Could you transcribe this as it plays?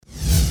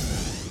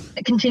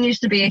It continues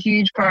to be a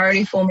huge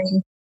priority for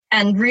me.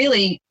 And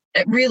really,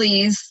 it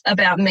really is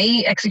about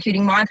me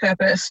executing my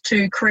purpose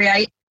to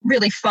create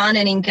really fun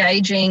and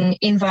engaging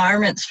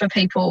environments for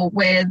people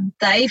where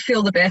they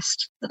feel the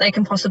best that they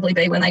can possibly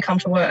be when they come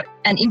to work,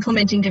 and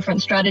implementing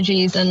different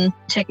strategies and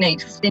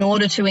techniques in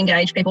order to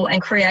engage people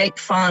and create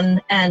fun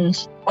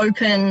and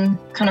open,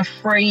 kind of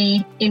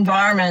free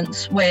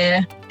environments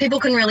where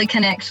people can really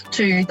connect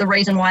to the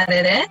reason why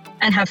they're there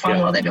and have fun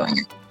while they're doing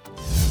it.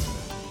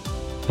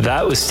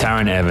 That was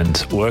Taryn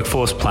Evans,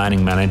 Workforce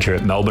Planning Manager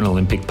at Melbourne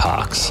Olympic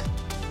Parks.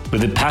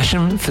 With a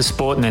passion for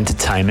sport and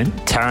entertainment,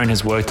 Taryn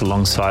has worked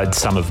alongside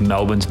some of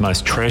Melbourne's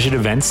most treasured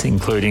events,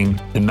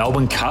 including the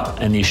Melbourne Cup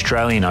and the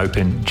Australian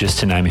Open, just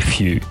to name a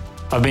few.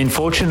 I've been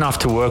fortunate enough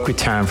to work with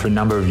Taryn for a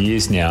number of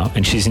years now,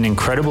 and she's an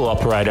incredible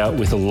operator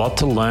with a lot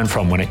to learn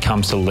from when it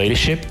comes to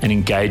leadership and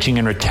engaging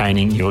and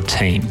retaining your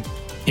team.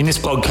 In this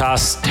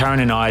podcast, Taryn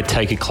and I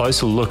take a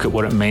closer look at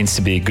what it means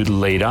to be a good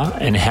leader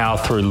and how,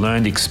 through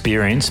learned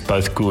experience,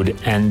 both good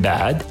and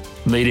bad,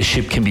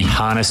 leadership can be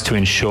harnessed to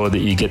ensure that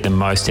you get the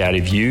most out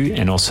of you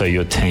and also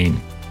your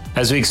team.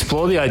 As we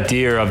explore the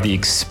idea of the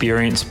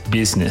experience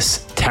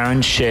business,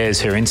 Taryn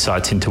shares her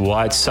insights into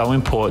why it's so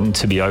important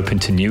to be open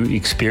to new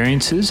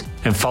experiences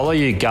and follow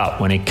your gut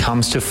when it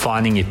comes to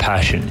finding your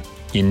passion.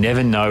 You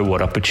never know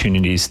what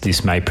opportunities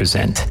this may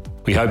present.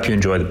 We hope you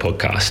enjoy the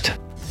podcast.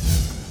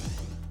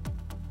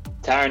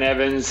 Taryn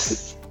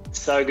Evans,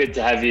 so good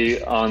to have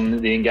you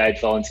on the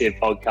Engage Volunteer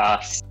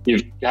podcast.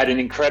 You've had an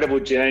incredible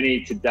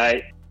journey to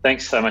date.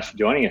 Thanks so much for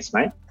joining us,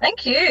 mate.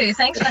 Thank you.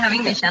 Thanks for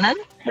having me, Shannon.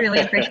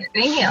 Really appreciate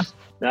being here.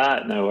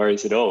 No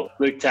worries at all.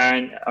 Look,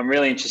 Taryn, I'm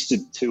really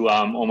interested to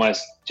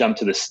almost jump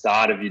to the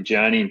start of your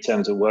journey in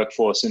terms of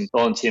workforce and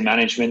volunteer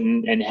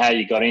management and how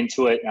you got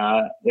into it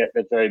at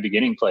the very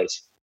beginning,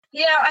 please.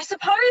 Yeah, I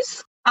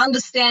suppose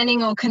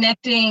understanding or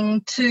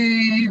connecting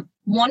to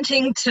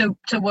wanting to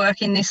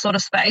work in this sort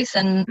of space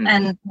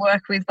and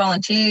work with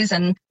volunteers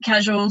and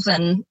casuals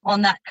and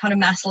on that kind of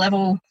mass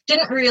level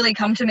didn't really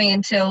come to me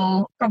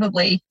until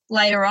probably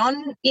later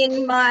on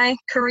in my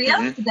career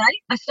today.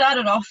 I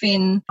started off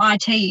in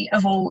IT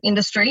of all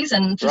industries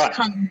and just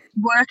kind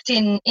of worked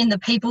in the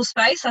people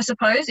space, I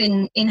suppose,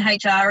 in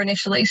HR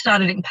initially,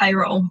 started in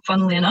payroll,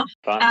 funnily enough,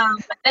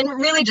 and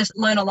really just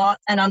learned a lot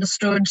and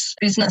understood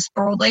business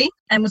broadly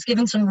and was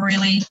given some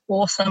really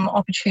awesome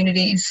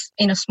opportunities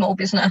in a small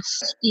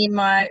business in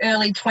my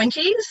early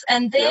 20s.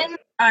 And then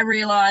I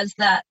realised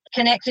that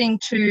connecting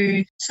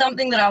to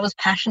something that I was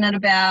passionate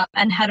about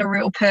and had a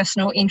real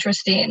personal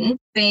interest in,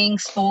 being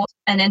sport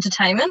and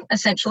entertainment,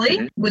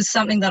 essentially, was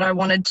something that I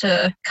wanted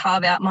to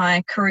carve out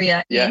my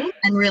career in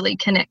and really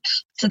connect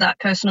to that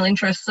personal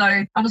interest. So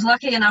I was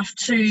lucky enough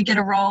to get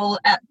a role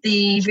at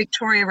the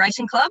Victoria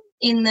Racing Club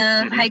in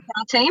the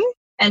HR team,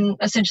 and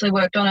essentially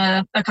worked on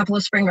a couple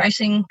of spring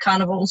racing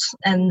carnivals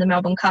and the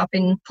Melbourne Cup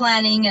in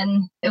planning.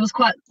 And it was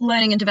quite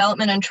learning and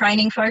development and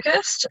training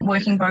focused,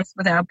 working both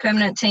with our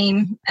permanent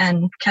team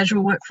and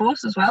casual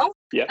workforce as well,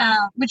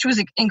 which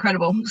was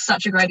incredible.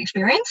 Such a great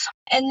experience.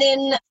 And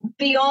then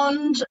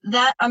beyond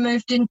that, I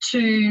moved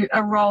into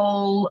a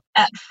role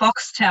at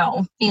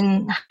Foxtel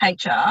in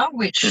HR,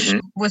 which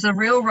was a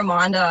real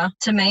reminder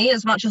to me,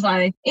 as much as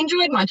I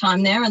enjoyed my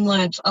time there and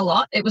learned a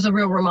lot, it was a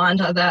real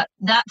reminder that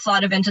that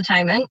side of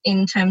entertainment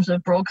in terms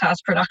of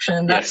broadcast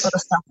production, that sort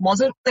of stuff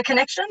wasn't the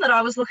connection that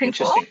I was looking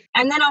for.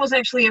 And then I was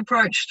actually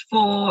approached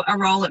for a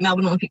role at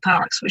Melbourne Olympic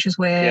Parks, which is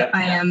where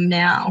I am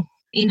now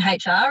in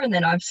HR, and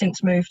then I've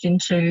since moved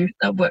into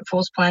a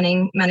workforce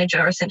planning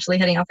manager, essentially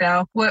heading up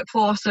our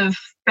workforce of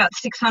about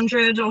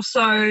 600 or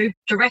so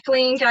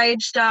directly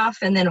engaged staff,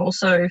 and then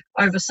also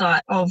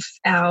oversight of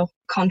our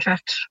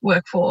contract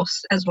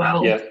workforce as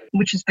well,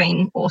 which has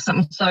been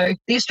awesome. So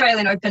the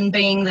Australian Open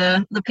being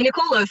the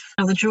pinnacle of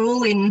the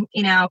jewel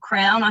in our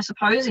crown, I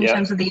suppose, in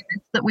terms of the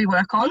events that we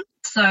work on.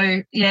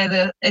 So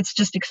it's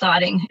just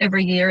exciting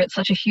every year. It's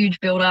such a huge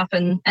build up,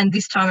 and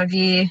this time of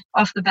year,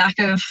 off the back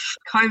of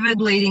COVID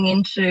leading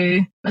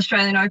into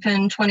Australian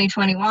Open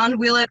 2021,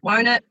 will it,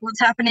 won't it, what's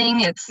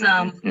happening? It's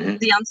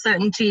the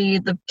uncertainty,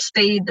 the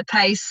speed, the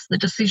pace, the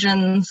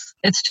decisions.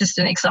 It's just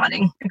an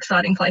exciting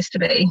place to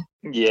be.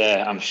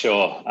 Yeah, I'm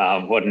sure.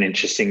 What an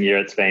interesting year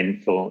it's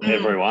been for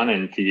everyone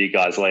and for you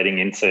guys leading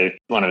into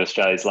one of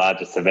Australia's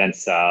largest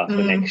events for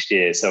next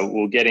year. So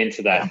we'll get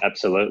into that,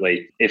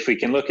 absolutely. If we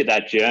can look at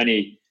that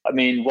journey, I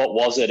mean, what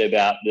was it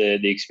about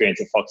the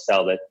experience at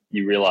Foxtel that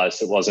you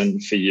realised it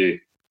wasn't for you?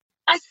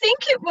 I think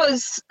it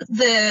was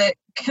the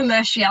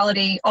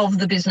commerciality of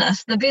the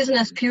business. The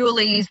business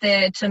purely is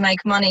there to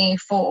make money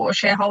for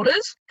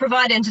shareholders,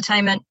 provide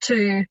entertainment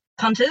to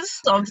punters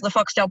of the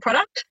Foxtel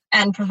product,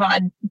 and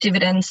provide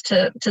dividends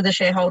to the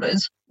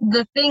shareholders.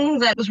 The thing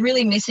that was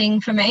really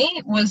missing for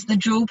me was the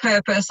dual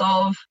purpose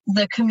of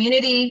the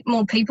community,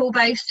 more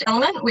people-based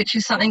element, which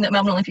is something that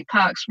Melbourne Olympic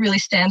Parks really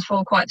stands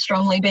for quite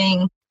strongly,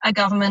 being a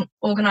government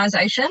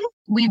organisation.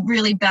 We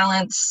really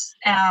balance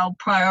our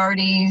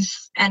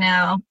priorities and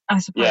our, I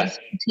suppose,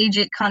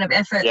 strategic kind of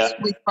efforts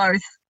with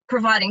both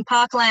providing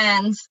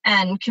parklands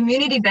and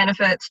community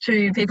benefits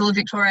to people of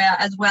Victoria,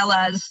 as well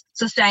as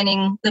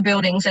sustaining the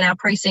buildings in our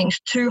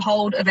precinct to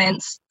hold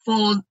events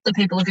for the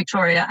people of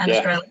Victoria and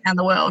Australia and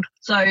the world.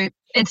 So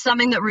it's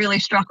something that really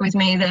struck with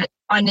me, that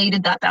I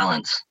needed that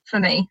balance for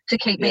me to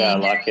keep me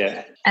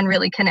engaged and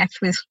really connect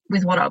with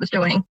what I was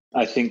doing.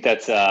 I think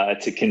it's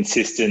a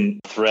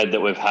consistent thread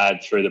that we've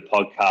had through the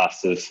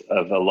podcast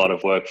of a lot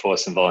of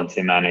workforce and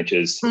volunteer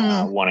managers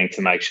wanting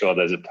to make sure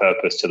there's a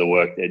purpose to the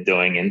work they're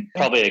doing, and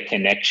probably a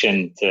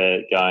connection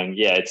to going,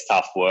 it's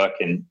tough work,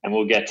 and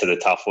we'll get to the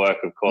tough work,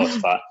 of course,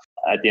 but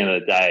at the end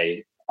of the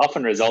day,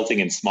 often resulting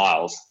in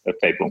smiles of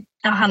people.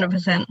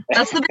 100%.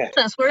 That's the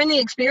business. We're in the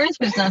experience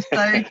business,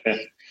 so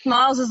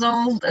smiles is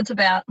all it's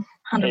about.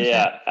 100%.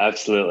 Yeah,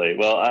 absolutely.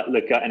 Well,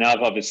 look, and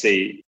I've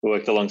obviously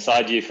worked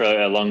alongside you for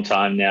a long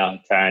time now,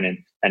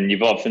 Taryn, and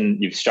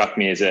you've struck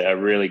me as a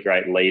really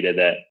great leader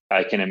that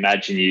I can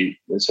imagine you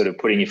sort of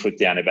putting your foot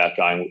down about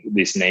going,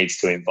 this needs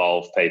to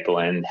involve people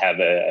and have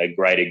a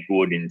greater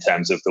good in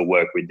terms of the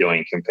work we're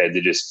doing compared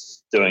to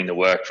just doing the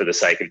work for the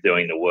sake of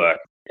doing the work.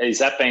 Has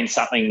that been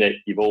something that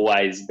you've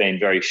always been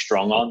very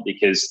strong on?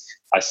 Because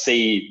I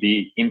see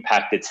the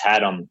impact it's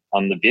had on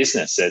the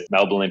business at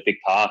Melbourne Olympic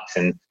Parks,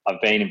 and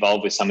I've been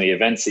involved with some of the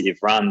events that you've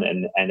run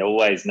and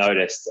always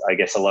noticed, I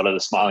guess, a lot of the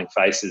smiling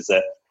faces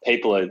that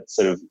people are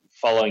sort of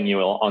following you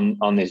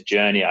on this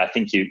journey. I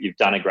think you've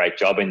done a great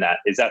job in that.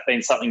 Has that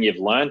been something you've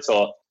learnt,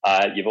 or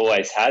you've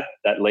always had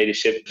that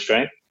leadership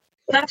strength?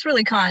 That's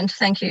really kind.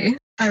 Thank you.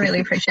 I really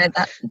appreciate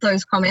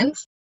those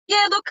comments.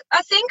 Yeah, look,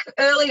 I think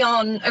early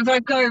on, if I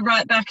go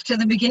right back to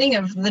the beginning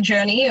of the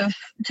journey of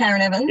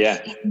Taryn Evans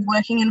in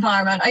working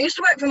environment, I used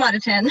to work for Mitre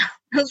 10. It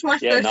was my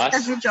first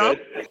ever job.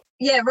 Good.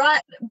 Yeah,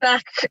 right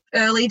back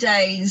early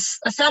days.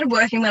 I started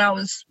working when I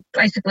was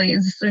basically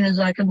as soon as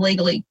I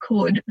legally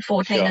could,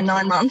 14 and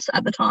 9 months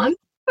at the time. I don't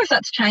know if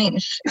that's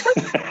changed.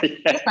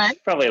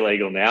 It's probably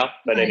legal now,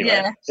 but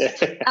anyway.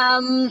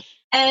 Yeah.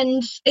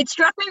 And it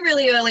struck me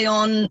really early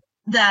on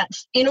that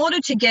in order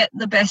to get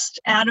the best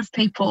out of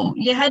people,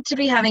 you had to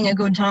be having a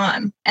good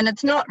time. And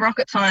it's not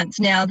rocket science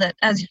now that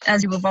as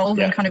you evolve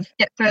and kind of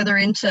get further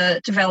into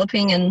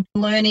developing and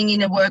learning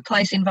in a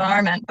workplace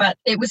environment. But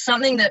it was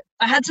something that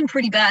I had some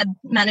pretty bad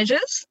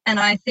managers, and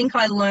I think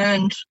I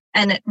learned,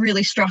 and it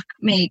really struck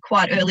me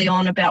quite early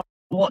on about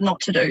what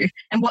not to do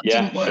and what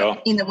didn't work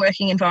in the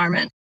working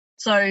environment.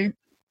 So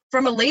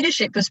from a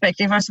leadership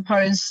perspective, I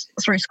suppose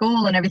through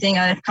school and everything,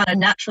 I kind of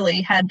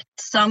naturally had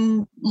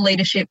some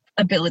leadership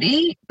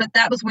ability, but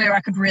that was where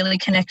I could really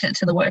connect it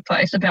to the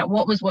workplace about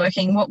what was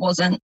working, what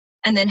wasn't,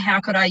 and then how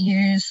could I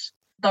use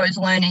those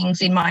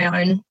learnings in my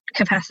own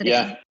capacity.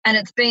 Yeah. And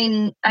it's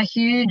been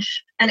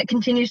it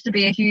continues to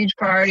be a huge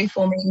priority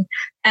for me.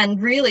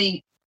 And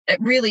really,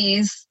 it really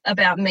is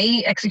about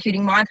me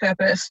executing my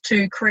purpose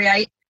to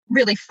create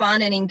really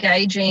fun and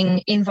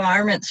engaging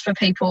environments for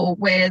people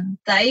where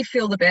they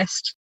feel the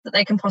best that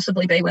they can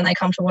possibly be when they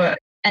come to work,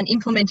 and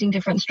implementing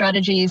different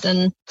strategies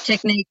and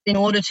techniques in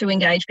order to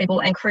engage people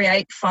and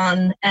create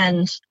fun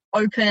and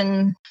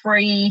open,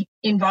 free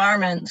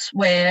environments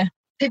where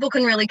people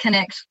can really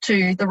connect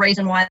to the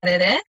reason why they're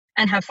there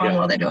and have fun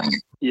while they're doing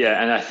it.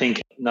 Yeah, and I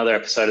think another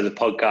episode of the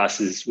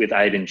podcast is with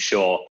Aidan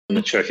Shaw. I'm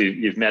not sure if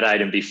you've met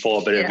Aidan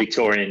before, but a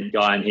Victorian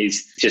guy, and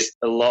he's just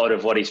a lot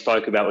of what he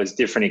spoke about was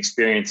different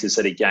experiences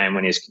that he gained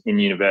when he was in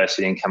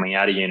university and coming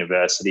out of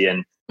university.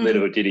 And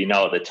little did he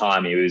know at the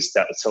time,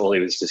 that's all he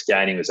was just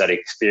gaining was that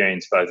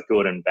experience, both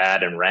good and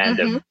bad and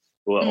random,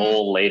 were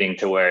all leading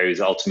to where he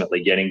was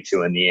ultimately getting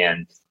to in the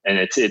end. And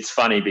it's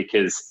funny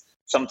because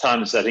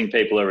sometimes I think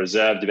people are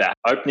reserved about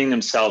opening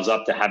themselves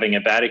up to having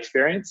a bad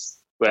experience,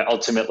 where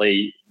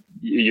ultimately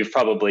you've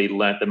probably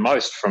learnt the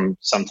most from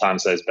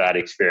sometimes those bad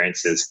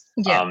experiences.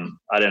 Yeah.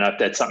 I don't know if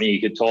that's something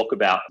you could talk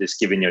about, just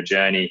given your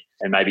journey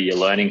and maybe your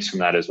learnings from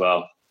that as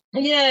well.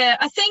 Yeah,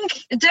 I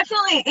think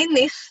definitely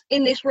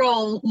in this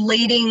role,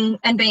 leading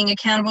and being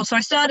accountable. So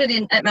I started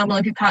at Melbourne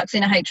Olympic Parks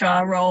in a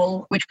HR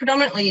role, which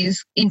predominantly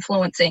is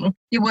influencing.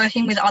 You're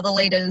working with other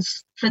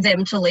leaders for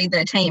them to lead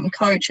their team,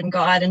 coach and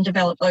guide and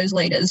develop those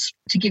leaders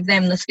to give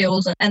them the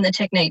skills and the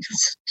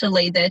techniques to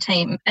lead their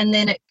team. And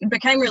then it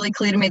became really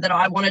clear to me that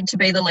I wanted to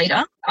be the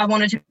leader. I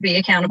wanted to be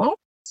accountable.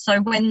 So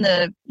when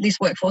this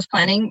workforce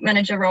planning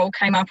manager role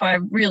came up, I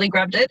really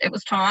grabbed it. It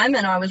was time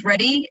and I was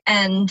ready.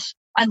 And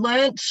I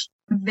learnt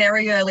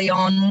very early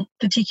on,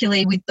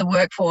 particularly with the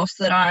workforce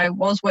that I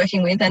was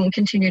working with and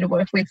continue to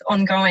work with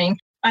ongoing,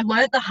 I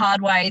learnt the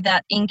hard way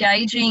that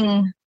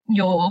engaging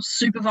your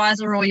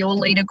supervisor or your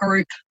leader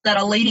group that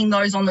are leading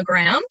those on the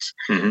ground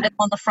and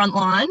on the front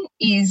line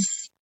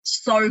is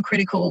so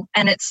critical.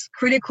 And it's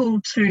critical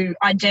to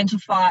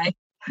identify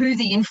who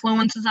the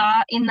influencers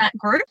are in that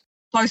group,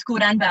 both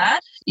good and bad.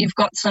 You've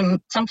got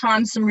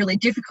sometimes some really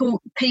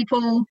difficult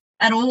people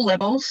at all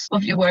levels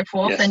of your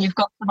workforce, and you've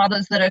got some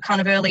others that are kind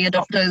of early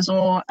adopters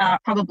or are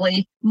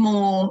probably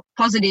more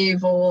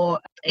positive or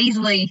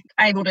easily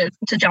able to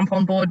jump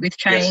on board with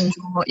change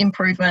or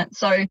improvement.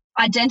 So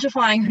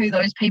identifying who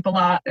those people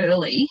are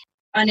early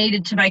I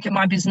needed to make it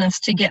my business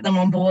to get them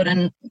on board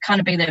and kind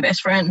of be their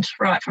best friend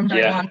right from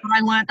day one. But I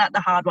learned that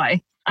the hard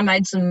way. I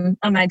made some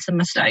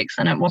mistakes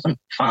and it wasn't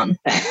fun.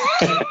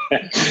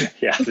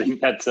 Yeah, I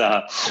think that's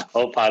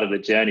all part of the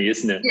journey,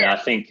 isn't it? Yeah. And I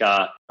think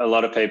a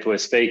lot of people we're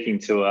speaking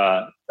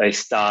to, they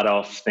start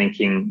off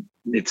thinking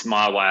it's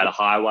my way or the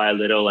highway a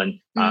little and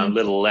a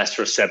little less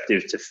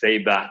receptive to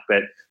feedback.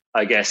 But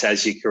I guess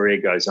as your career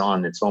goes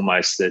on, it's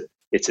almost that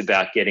it's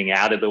about getting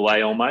out of the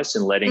way almost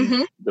and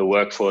letting the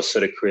workforce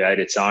sort of create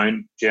its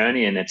own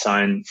journey and its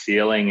own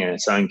feeling and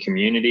its own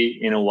community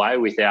in a way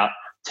without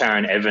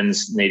Taryn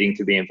Evans needing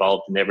to be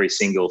involved in every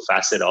single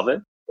facet of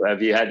it.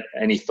 Have you had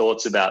any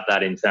thoughts about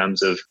that in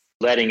terms of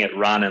letting it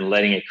run and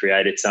letting it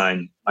create its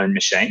own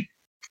machine?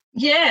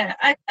 Yeah,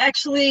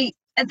 actually,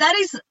 that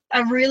is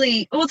a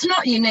really, well, it's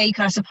not unique,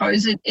 I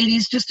suppose. It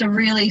is just a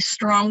really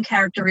strong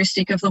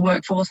characteristic of the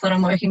workforce that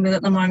I'm working with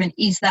at the moment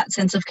is that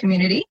sense of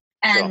community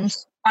and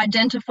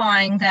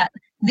identifying that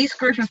this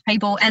group of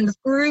people, and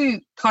through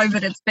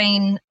COVID, it's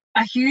been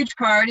a huge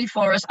priority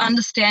for us,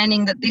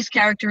 understanding that this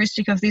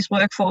characteristic of this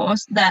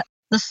workforce, that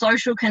the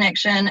social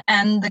connection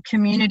and the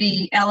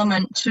community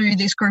element to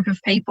this group of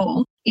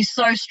people is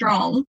so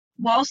strong.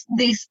 Whilst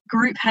this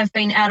group have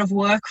been out of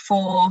work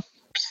for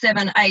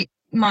 7-8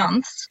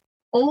 months,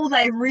 all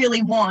they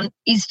really want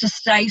is to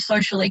stay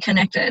socially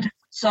connected.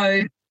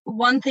 So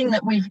one thing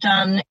that we've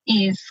done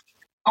is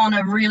on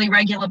a really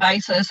regular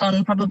basis,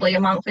 on probably a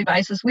monthly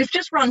basis, we've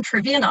just run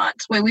trivia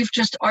nights where we've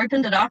just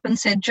opened it up and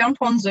said, jump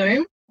on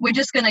Zoom. We're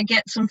just going to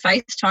get some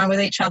FaceTime with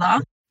each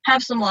other,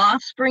 have some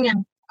laughs, bring a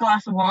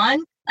glass of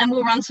wine, and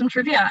we'll run some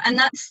trivia. And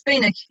that's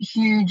been a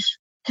huge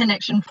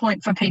connection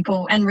point for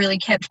people and really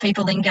kept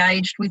people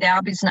engaged with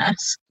our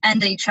business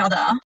and each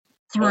other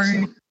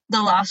through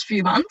the last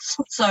few months.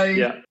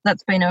 So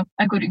that's been a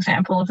good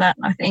example of that,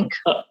 I think.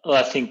 Well,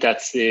 I think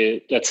that's the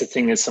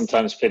thing that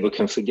sometimes people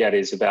can forget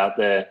is about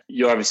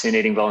you're obviously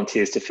needing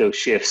volunteers to fill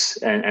shifts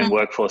and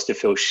workforce to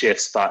fill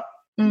shifts, but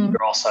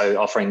you're also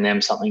offering them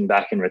something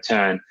back in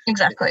return.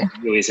 Exactly.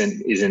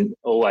 It isn't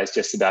always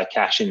just about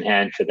cash in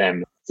hand for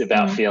them. It's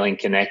about feeling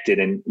connected.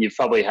 And you've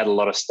probably had a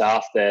lot of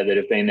staff there that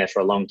have been there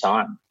for a long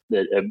time,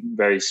 that are a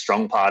very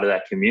strong part of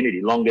that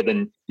community, longer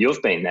than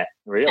you've been there,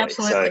 really.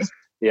 Absolutely. So,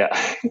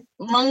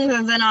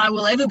 longer than I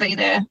will ever be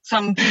there.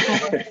 Some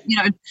people,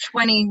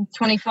 20,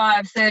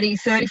 25, 30,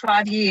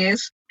 35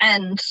 years.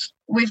 And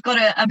we've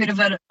got a bit of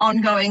an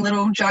ongoing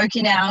little joke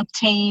in our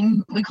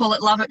team. We call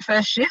it Love at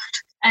First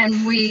Shift.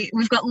 And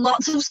we've got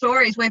lots of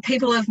stories where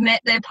people have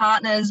met their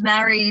partners,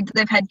 married,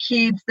 they've had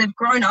kids, they've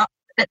grown up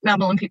at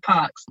Melbourne Olympic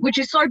Parks, which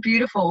is so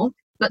beautiful.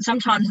 But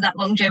sometimes that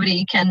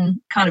longevity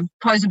can kind of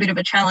pose a bit of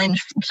a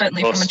challenge,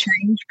 certainly from a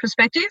change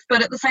perspective.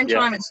 But at the same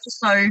time, it's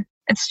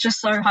just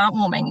so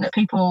heartwarming that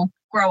people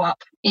grow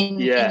up in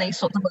these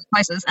sorts of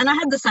workplaces. And I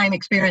had the same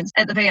experience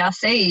at the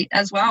VRC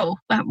as well,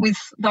 with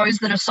those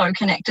that are so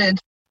connected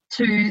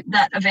to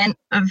that event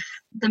of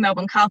the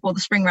Melbourne Cup or the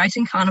Spring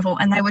Racing Carnival,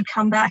 and they would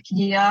come back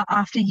year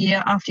after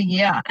year after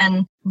year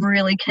and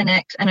really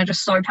connect and are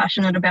just so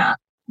passionate about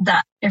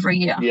that every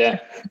year. Yeah.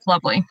 It's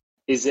lovely.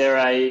 Is there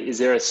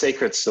a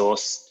secret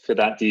sauce for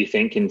that, do you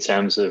think, in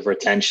terms of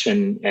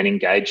retention and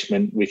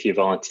engagement with your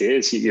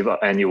volunteers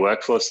and your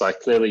workforce? Like,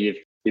 clearly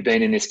you've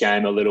been in this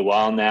game a little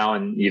while now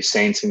and you've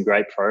seen some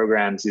great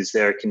programs. Is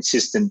there a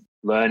consistent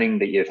learning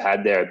that you've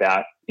had there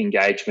about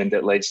engagement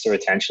that leads to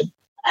retention?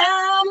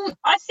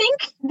 I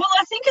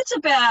think it's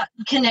about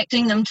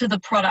connecting them to the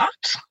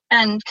product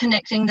and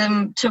connecting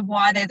them to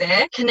why they're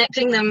there,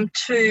 connecting them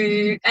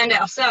to, and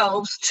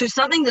ourselves, to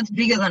something that's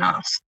bigger than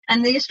us.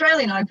 And the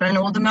Australian Open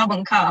or the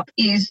Melbourne Cup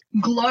is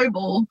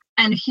global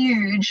and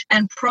huge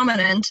and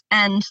prominent,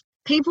 and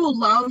people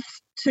love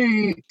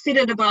to sit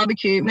at a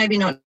barbecue, maybe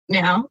not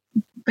now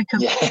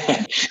because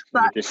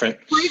but different.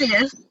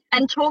 Previous,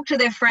 and talk to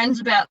their friends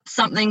about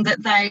something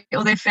that they,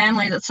 or their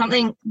family, that's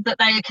something that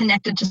they are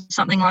connected to,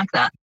 something like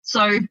that.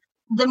 So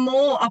the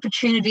more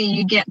opportunity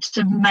you get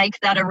to make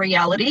that a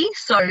reality,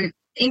 so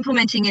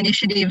implementing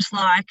initiatives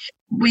like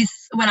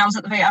when I was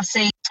at the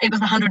VRC, it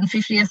was the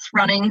 150th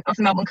running of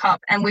the Melbourne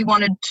Cup, and we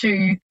wanted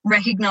to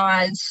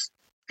recognise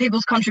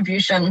people's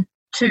contribution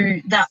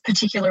to that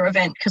particular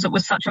event because it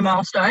was such a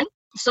milestone.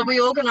 So we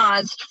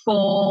organised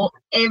for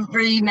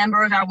every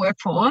member of our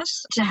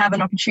workforce to have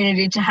an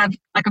opportunity to have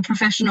like a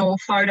professional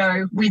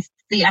photo with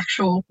the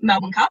actual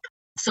Melbourne Cup.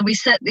 So we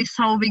set this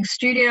whole big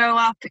studio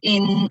up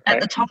at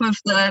the top of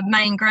the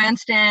main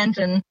grandstand,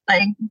 and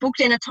they booked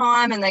in a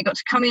time and they got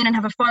to come in and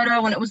have a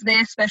photo, and it was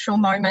their special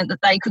moment that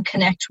they could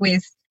connect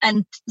with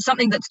and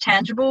something that's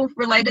tangible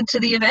related to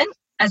the event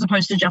as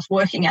opposed to just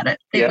working at it.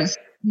 It was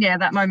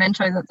that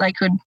memento that they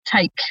could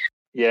take.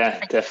 Yeah,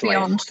 definitely,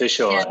 beyond. For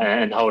sure,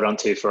 and hold on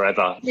to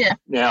forever. Yeah.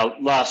 Now,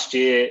 last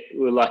year, we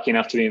were lucky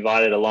enough to be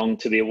invited along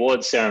to the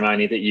awards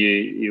ceremony that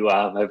you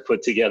have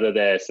put together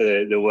there for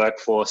the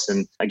workforce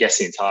and I guess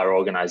the entire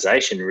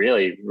organisation,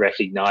 really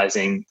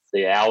recognising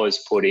the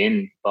hours put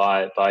in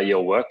by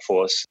your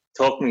workforce.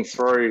 Talk me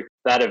through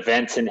that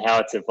event and how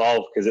it's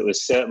evolved, because it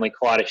was certainly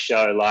quite a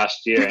show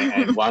last year.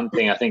 And one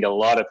thing I think a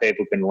lot of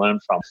people can learn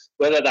from,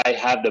 whether they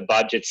have the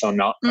budgets or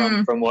not,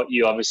 from what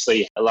you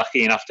obviously are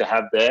lucky enough to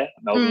have there at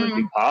Melbourne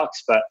Olympic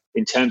Parks. But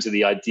in terms of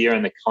the idea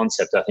and the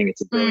concept, I think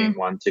it's a brilliant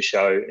one to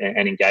show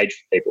and engage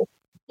with people.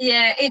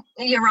 Yeah,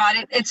 you're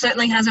right. It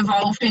certainly has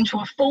evolved into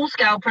a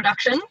full-scale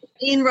production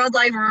in Rod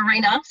Laver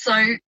Arena. So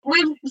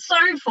we're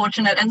so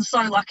fortunate and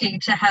so lucky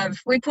to have,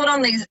 we put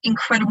on these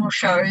incredible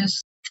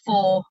shows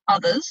for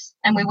others,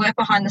 and we work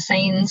behind the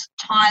scenes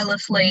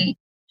tirelessly,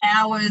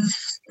 hours,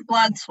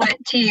 blood, sweat,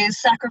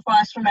 tears,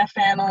 sacrifice from our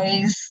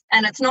families.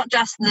 And it's not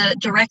just the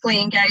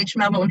directly engaged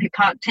Melbourne Olympic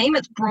Park team,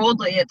 it's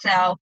broadly, it's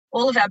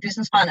all of our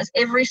business partners,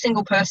 every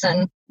single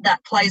person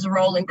that plays a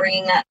role in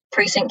bringing that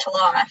precinct to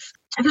life.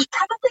 It was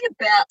probably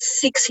about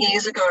 6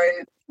 years ago.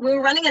 We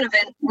were running an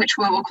event which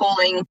we were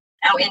calling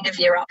our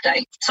end-of-year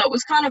update. So it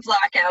was kind of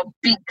like our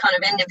big kind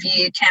of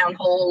end-of-year town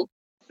hall.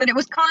 But it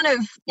was kind of,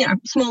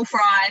 small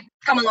fry,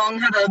 come along,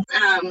 have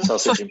a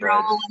sausage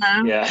roll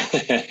and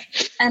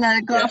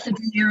a glass of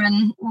beer,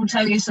 and we'll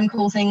tell you some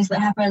cool things that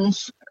happened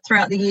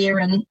throughout the year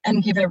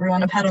and give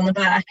everyone a pat on the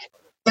back.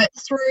 But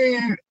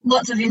through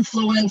lots of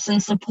influence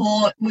and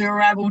support, we were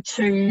able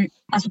to,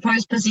 I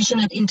suppose, position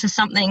it into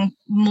something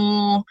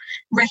more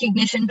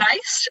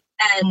recognition-based,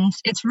 and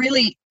it's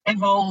really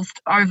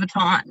evolved over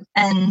time.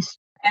 And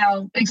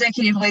our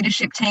executive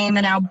leadership team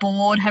and our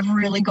board have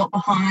really got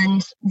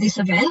behind this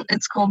event.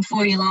 It's called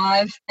For You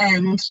Live,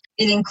 and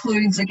it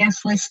includes a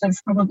guest list of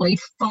probably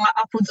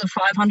upwards of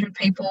 500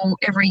 people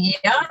every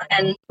year,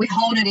 and we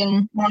hold it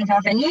in one of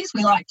our venues.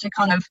 We like to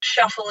kind of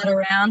shuffle it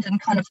around and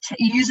kind of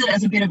use it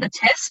as a bit of a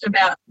test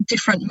about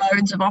different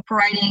modes of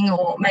operating,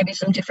 or maybe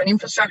some different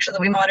infrastructure that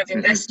we might have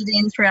invested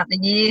in throughout the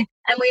year.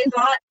 And we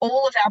invite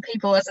all of our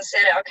people, as I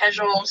said, our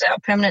casuals, our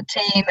permanent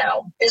team,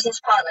 our business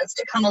partners,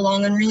 to come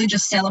along and really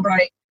just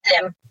celebrate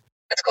them.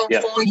 It's called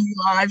For You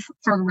Live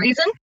for a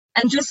reason,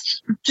 and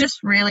just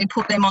really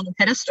put them on the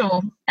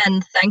pedestal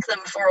and thank them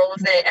for all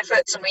of their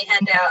efforts. And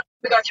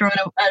we go through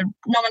a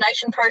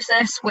nomination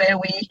process where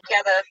we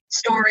gather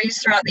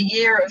stories throughout the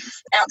year of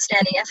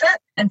outstanding effort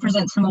and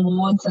present some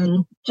awards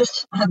and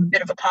just have a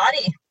bit of a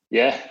party.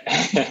 Yeah.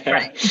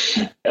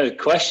 A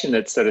question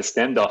that sort of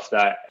stemmed off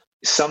that,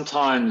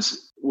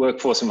 sometimes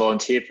workforce and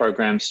volunteer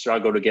programs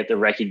struggle to get the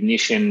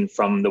recognition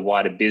from the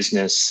wider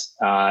business,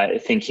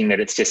 thinking that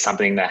it's just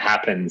something that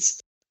happens.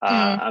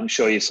 I'm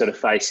sure you've sort of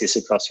faced this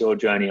across your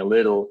journey a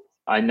little.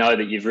 I know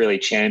that you've really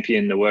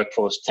championed the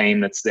workforce team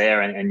that's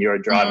there, and you're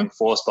a driving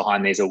force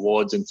behind these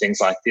awards and things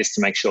like this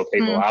to make sure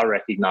people are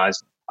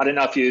recognised. I don't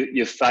know if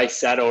you've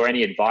faced that, or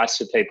any advice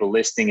for people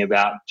listening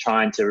about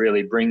trying to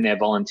really bring their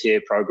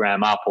volunteer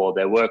program up or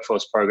their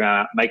workforce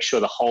program up, make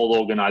sure the whole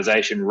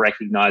organisation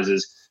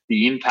recognises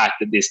the impact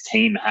that this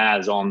team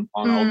has on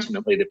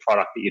ultimately the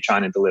product that you're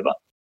trying to deliver.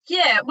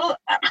 Yeah, well,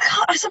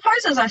 I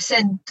suppose, as I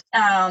said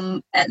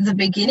at the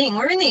beginning,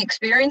 we're in the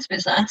experience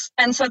business.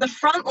 And so the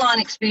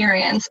frontline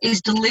experience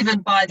is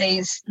delivered by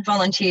these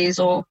volunteers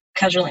or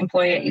casual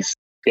employees.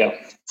 Yeah.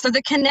 So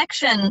the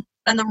connection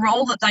and the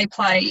role that they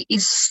play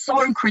is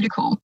so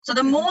critical. So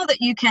the more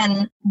that you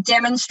can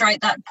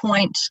demonstrate that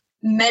point,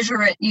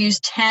 measure it, use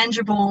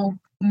tangible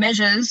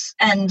measures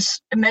and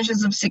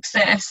measures of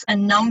success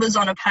and numbers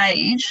on a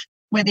page,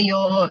 whether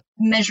you're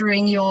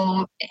measuring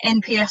your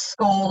NPS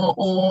score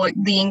or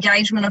the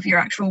engagement of your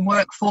actual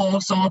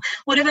workforce or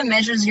whatever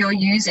measures you're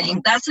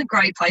using, that's a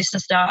great place to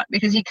start,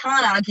 because you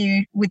can't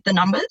argue with the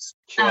numbers.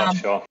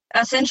 Sure.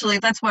 Essentially,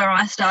 that's where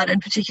I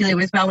started, particularly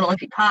with Melbourne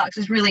Olympic Parks,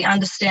 is really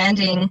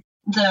understanding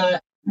the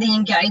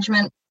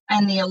engagement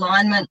and the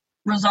alignment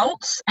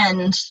results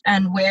and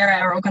where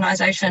our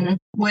organisation,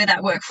 where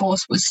that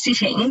workforce was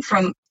sitting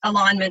from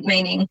alignment,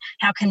 meaning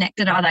how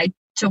connected are they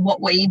to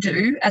what we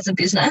do as a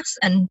business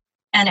and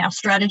our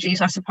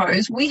strategies, I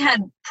suppose. We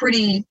had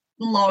pretty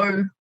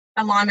low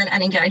alignment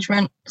and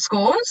engagement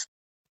scores.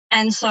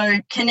 And so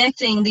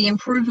connecting the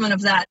improvement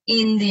of that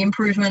in the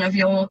improvement of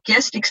your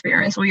guest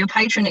experience or your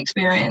patron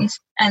experience,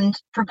 and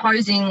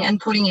proposing and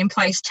putting in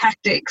place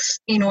tactics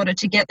in order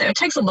to get there. It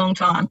takes a long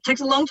time. It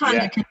takes a long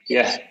time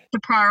to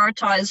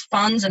prioritise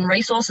funds and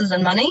resources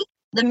and money.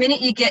 The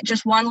minute you get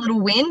just one little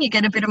win, you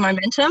get a bit of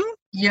momentum,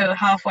 you're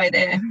halfway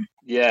there.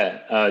 Yeah,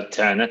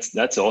 Taryn,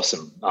 that's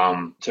awesome.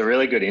 It's a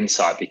really good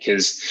insight,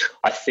 because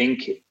I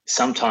think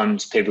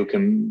sometimes people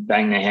can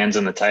bang their hands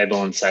on the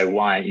table and say,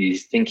 why aren't you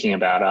thinking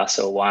about us,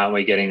 or why aren't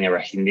we getting the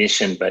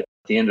recognition? But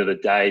at the end of the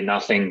day,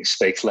 nothing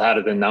speaks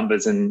louder than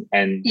numbers and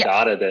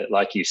data, that,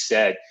 like you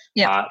said.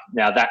 Now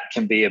that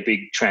can be a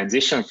big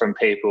transition from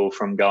people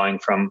from going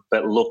from,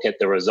 but look at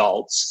the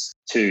results,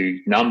 to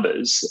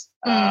numbers.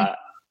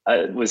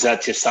 Was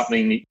that just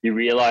something you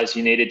realised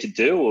you needed to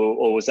do,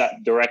 or was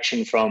that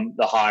direction from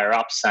the higher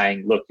up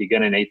saying, look, you're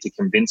going to need to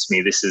convince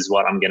me this is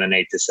what I'm going to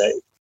need to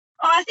see?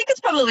 I think it's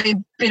probably a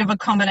bit of a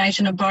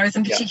combination of both,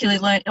 and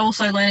particularly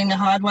also learning the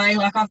hard way.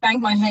 Like, I've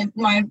banged my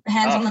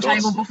hands on the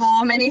table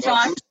before many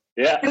times.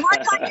 Yeah. And why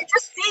can't you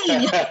just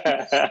see?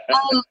 But I've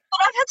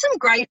had some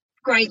great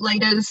great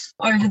leaders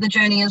over the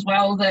journey as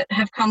well that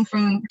have come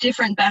from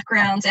different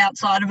backgrounds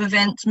outside of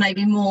events,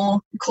 maybe more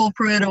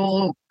corporate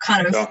or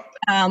kind of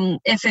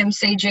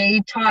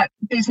FMCG type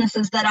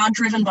businesses that are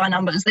driven by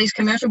numbers. These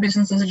commercial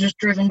businesses are just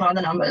driven by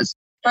the numbers.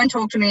 Don't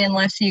talk to me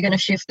unless you're going to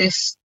shift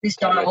this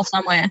dial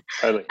somewhere.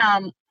 Totally.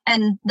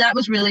 And that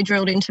was really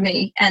drilled into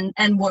me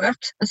and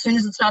worked. As soon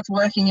as it starts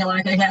working, you're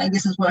like, okay,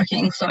 this is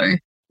working. So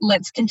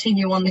let's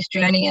continue on this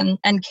journey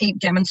and keep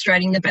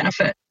demonstrating the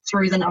benefit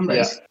through the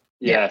numbers.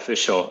 Yeah, for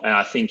sure. And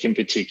I think in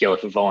particular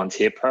for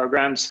volunteer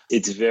programs,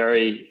 it's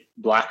very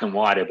black and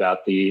white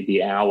about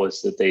the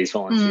hours that these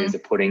volunteers are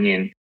putting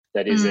in.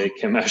 That is a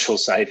commercial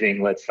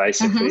saving, let's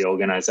face it, for the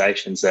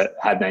organisations that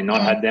had they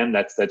not had them,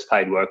 that's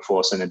paid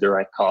workforce and a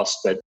direct cost.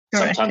 But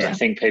sometimes I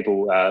think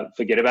people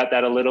forget about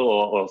that a little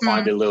or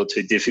find it a little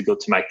too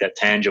difficult to make that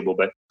tangible.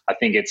 But I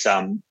think it's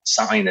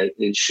something that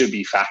it should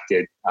be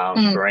factored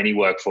for any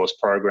workforce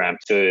program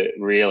to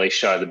really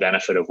show the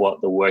benefit of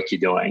what the work you're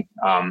doing.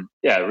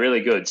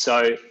 Really good.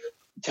 So,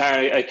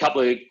 Taryn, a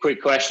couple of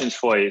quick questions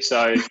for you.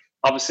 So,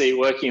 obviously,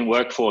 working in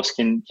workforce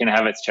can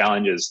have its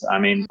challenges. I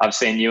mean, I've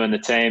seen you and the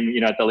team,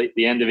 at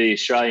the end of the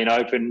Australian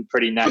Open,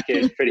 pretty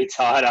knackered, pretty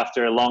tired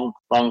after a long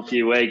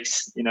few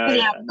weeks,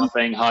 not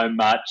being home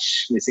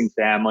much, missing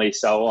family,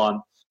 so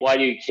on. Why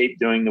do you keep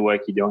doing the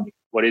work you're doing?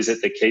 What is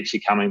it that keeps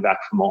you coming back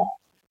for more?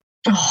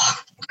 Oh,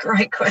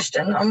 great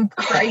question. I'm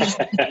crazy.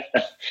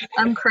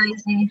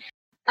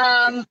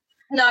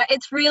 No,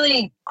 it's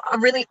really a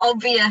really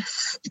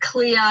obvious,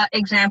 clear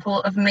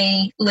example of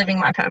me living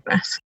my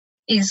purpose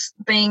is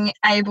being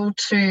able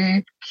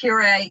to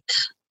curate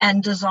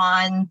and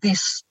design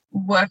this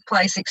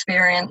workplace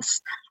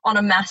experience on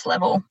a mass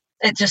level.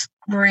 It just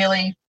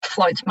really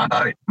floats my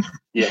boat.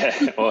 Yeah,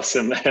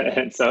 awesome.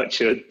 And so it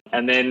should.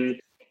 And then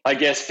I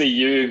guess for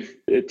you,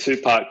 a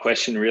two-part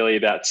question really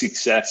about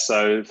success.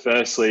 So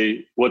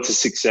firstly, what's a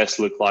success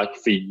look like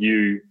for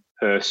you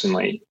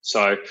personally?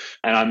 So,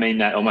 and I mean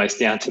that almost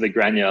down to the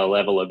granular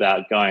level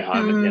about going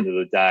home at the end of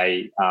the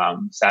day,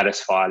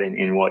 satisfied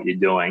in what you're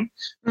doing.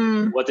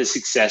 What does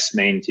success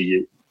mean to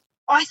you?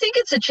 I think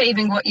it's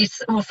achieving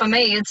for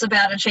me, it's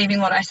about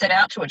achieving what I set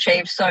out to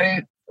achieve.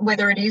 So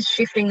whether it is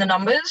shifting the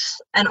numbers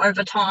and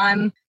over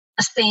time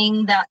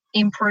seeing that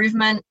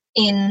improvement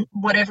in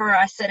whatever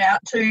I set out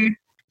to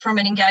from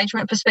an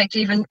engagement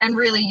perspective and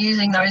really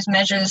using those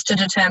measures to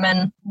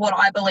determine what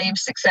I believe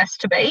success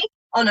to be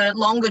on a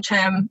longer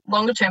term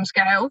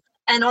scale.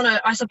 And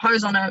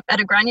at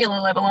a granular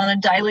level, on a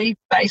daily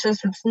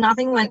basis,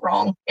 nothing went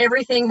wrong.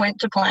 Everything went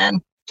to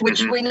plan,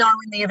 which we know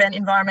in the event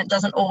environment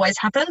doesn't always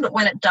happen, but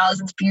when it does,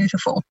 it's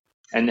beautiful.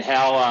 And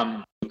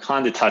how, we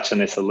kind of touched on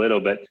this a little,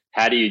 but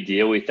how do you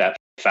deal with that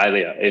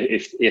failure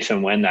if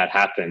and when that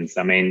happens?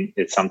 I mean,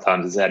 it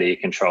sometimes is out of your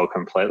control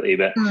completely,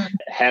 but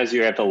how's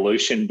your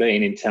evolution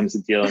been in terms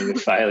of dealing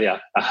with failure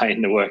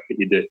in the work that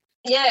you do?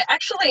 Yeah,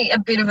 actually a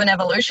bit of an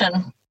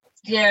evolution.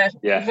 Yeah.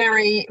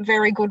 Very,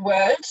 very good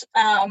word.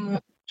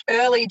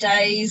 Early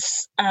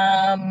days,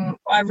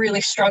 I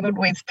really struggled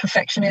with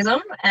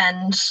perfectionism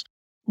and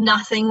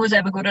nothing was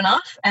ever good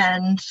enough.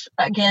 And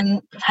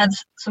again, had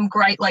some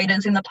great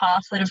leaders in the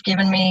past that have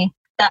given me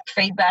that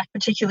feedback,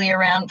 particularly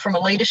around from a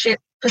leadership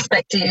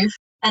perspective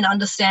and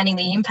understanding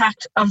the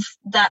impact of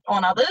that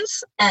on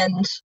others.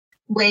 And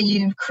where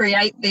you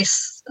create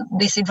this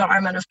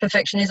environment of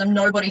perfectionism,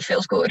 nobody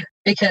feels good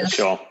because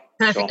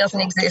perfect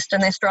doesn't exist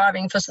and they're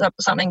striving for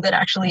something that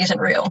actually isn't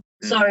real.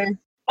 So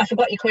I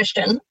forgot your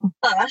question,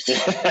 but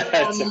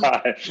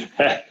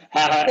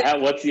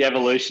what's the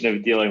evolution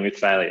of dealing with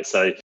failure?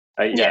 So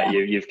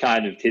you've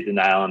kind of hit the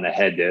nail on the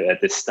head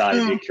at the start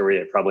of your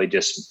career, probably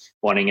just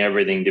wanting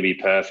everything to be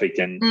perfect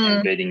and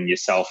beating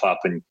yourself up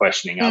and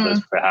questioning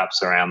others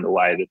perhaps around the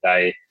way that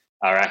they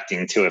are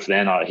acting too if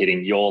they're not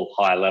hitting your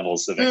high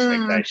levels of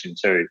expectation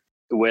too.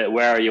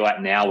 Where are you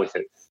at now with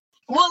it?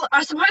 Well,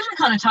 I suppose we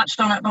kind of touched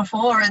on it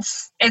before.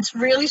 It's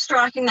really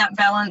striking that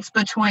balance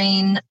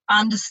between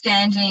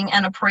understanding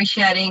and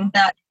appreciating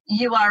that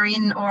you are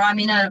in, or I'm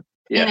in a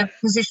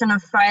position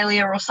of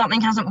failure, or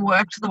something hasn't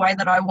worked the way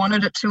that I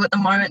wanted it to at the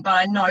moment, but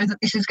I know that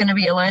this is going to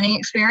be a learning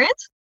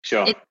experience.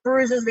 Sure. It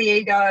bruises the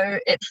ego.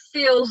 It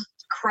feels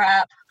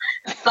crap,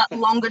 but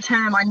longer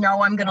term, I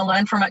know I'm going to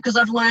learn from it because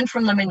I've learned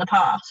from them in the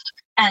past,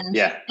 and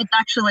it's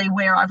actually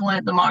where I've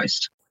learned the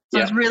most. So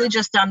it's really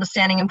just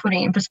understanding and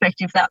putting in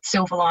perspective that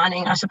silver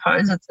lining, I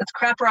suppose. It's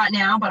crap right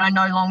now, but I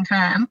know long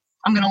term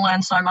I'm going to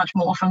learn so much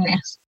more from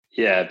this.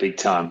 Yeah, big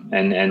time.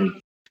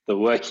 And the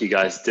work you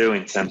guys do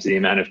in terms of the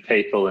amount of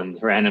people and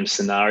random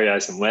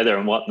scenarios and weather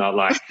and whatnot,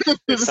 like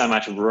there's so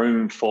much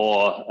room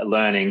for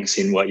learnings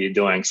in what you're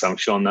doing. So I'm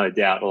sure no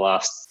doubt the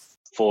last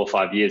 4 or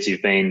 5 years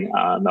you've been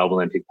Melbourne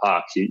Olympic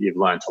Parks, you've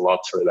learned a lot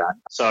through that.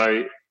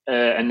 So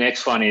and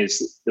next one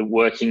is the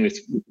working with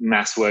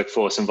mass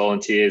workforce and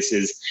volunteers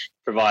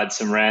provide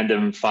some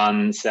random,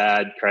 fun,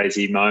 sad,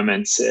 crazy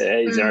moments.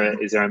 Is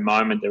there a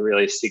moment that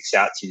really sticks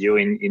out to you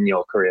in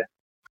your career?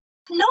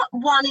 Not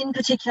one in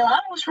particular. I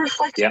was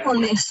reflecting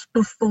on this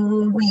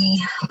before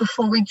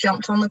we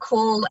jumped on the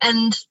call,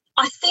 and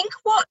I think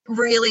what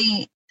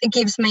really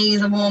gives me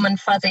the warm and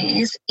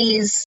fuzzies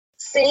is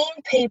seeing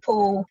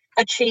people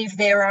achieve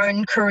their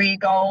own career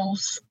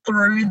goals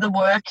through the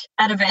work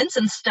at events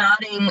and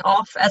starting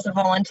off as a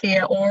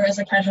volunteer or as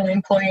a casual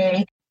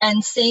employee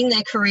and seeing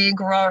their career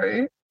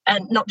grow,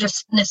 and not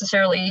just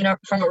necessarily,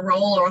 from a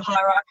role or a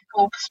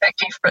hierarchical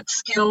perspective, but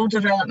skill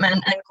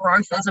development and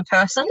growth as a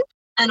person.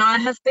 And I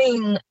have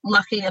been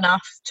lucky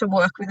enough to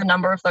work with a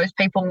number of those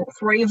people.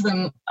 3 of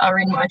them are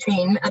in my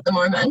team at the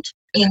moment,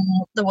 in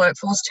the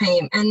workforce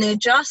team, and they've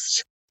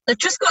just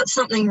got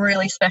something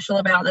really special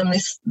about them,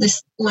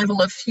 this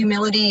level of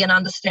humility and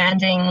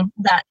understanding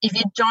that if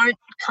you don't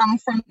come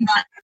from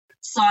that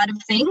side of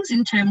things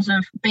in terms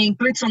of being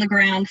boots on the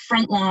ground,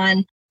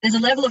 frontline, there's a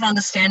level of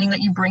understanding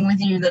that you bring with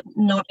you that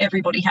not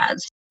everybody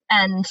has.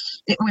 And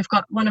we've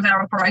got one of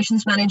our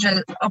operations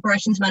manager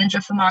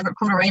for Margaret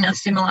Court Arena,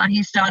 similar.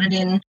 He started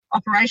in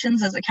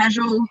operations as a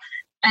casual,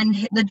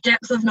 and the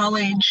depth of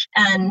knowledge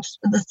and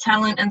the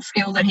talent and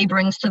skill that he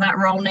brings to that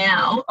role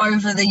now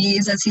over the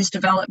years as he's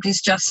developed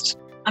is just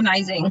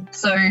amazing.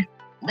 So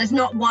there's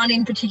not one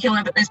in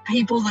particular, but there's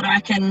people that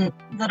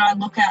I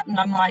look at and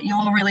I'm like,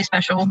 you're really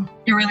special.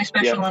 You're really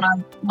special. Yep. And I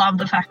love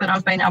the fact that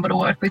I've been able to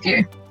work with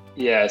you.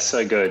 Yeah,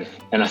 so good.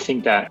 And I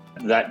think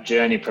that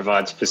journey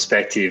provides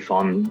perspective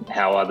on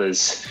how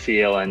others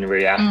feel and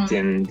react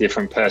in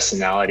different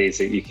personalities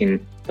that you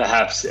can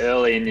perhaps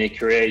early in your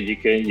career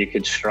you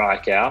could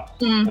strike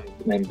out and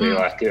be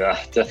like,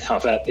 I don't know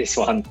about this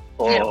one.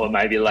 Or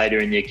maybe later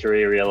in your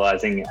career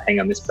realizing, hang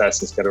on, this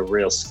person's got a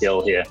real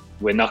skill here.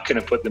 We're not going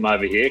to put them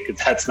over here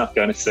because that's not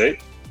going to suit.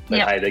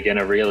 But hey, they're going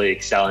to really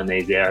excel in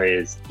these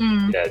areas.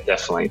 Yeah,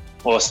 definitely.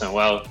 Awesome.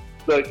 Well,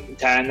 look,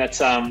 Taryn,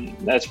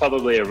 that's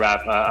probably a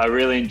wrap. I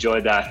really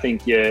enjoyed that. I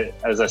think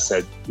as I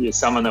said, you're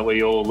someone that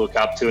we all look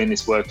up to in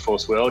this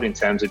workforce world in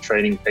terms of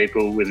treating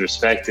people with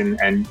respect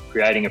and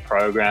creating a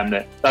program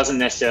that doesn't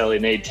necessarily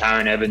need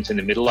Taryn Evans in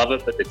the middle of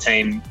it, but the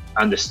team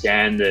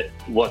understand that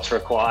what's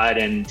required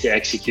and to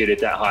execute at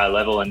that higher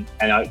level. And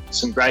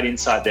some great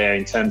insight there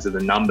in terms of the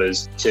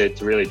numbers to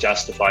really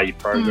justify your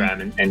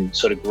program and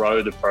sort of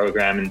grow the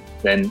program. And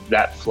then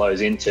that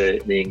flows into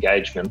the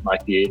engagement,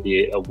 like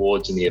the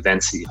awards and the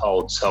events that you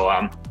hold. So,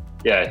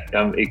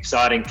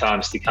 exciting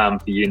times to come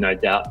for you, no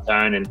doubt,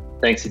 Taryn. And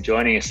thanks for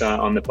joining us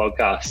on the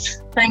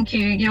podcast. Thank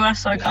you. You are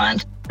so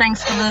kind.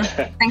 Thanks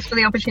for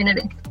the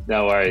opportunity.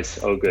 No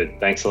worries. All good.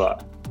 Thanks a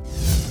lot.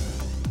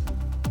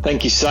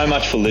 Thank you so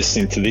much for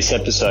listening to this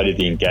episode of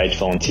the Engage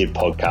Volunteer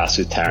podcast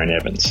with Taryn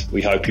Evans.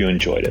 We hope you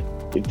enjoyed it.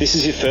 If this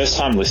is your first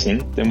time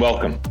listening, then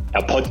welcome.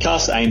 Our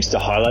podcast aims to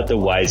highlight the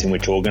ways in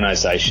which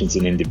organisations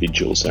and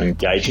individuals are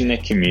engaging their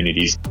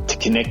communities to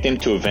connect them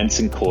to events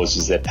and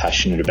causes they're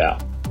passionate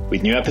about,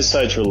 with new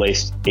episodes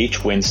released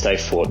each Wednesday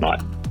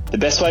fortnight. The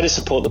best way to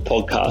support the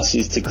podcast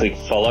is to click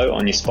follow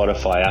on your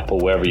Spotify app or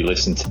wherever you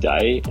listen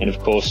today, and of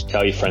course,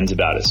 tell your friends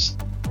about us.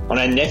 On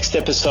our next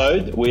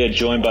episode, we are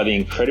joined by the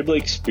incredibly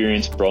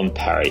experienced Bron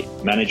Parry,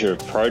 Manager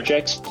of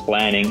Projects,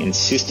 Planning and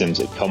Systems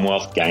at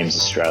Commonwealth Games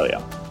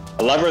Australia.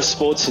 A lover of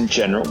sports in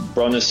general,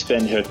 Bron has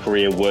spent her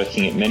career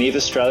working at many of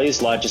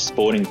Australia's largest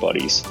sporting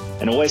bodies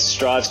and always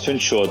strives to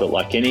ensure that,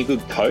 like any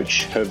good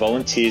coach, her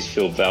volunteers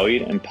feel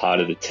valued and part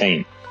of the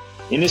team.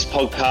 In this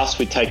podcast,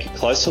 we take a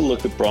closer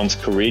look at Bron's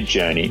career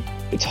journey,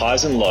 its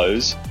highs and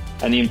lows,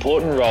 and the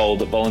important role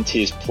that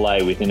volunteers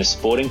play within a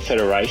sporting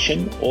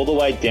federation all the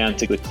way down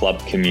to the club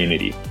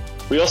community.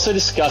 We also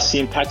discuss the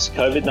impacts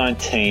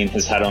COVID-19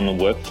 has had on the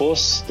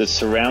workforce that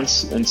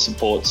surrounds and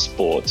supports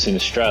sports in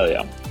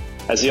Australia.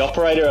 As the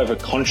operator of a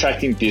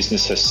contracting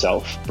business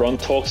herself, Bron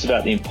talks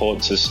about the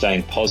importance of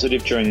staying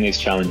positive during these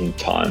challenging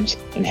times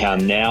and how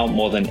now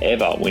more than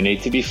ever we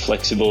need to be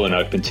flexible and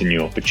open to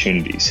new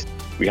opportunities.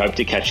 We hope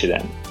to catch you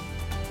then.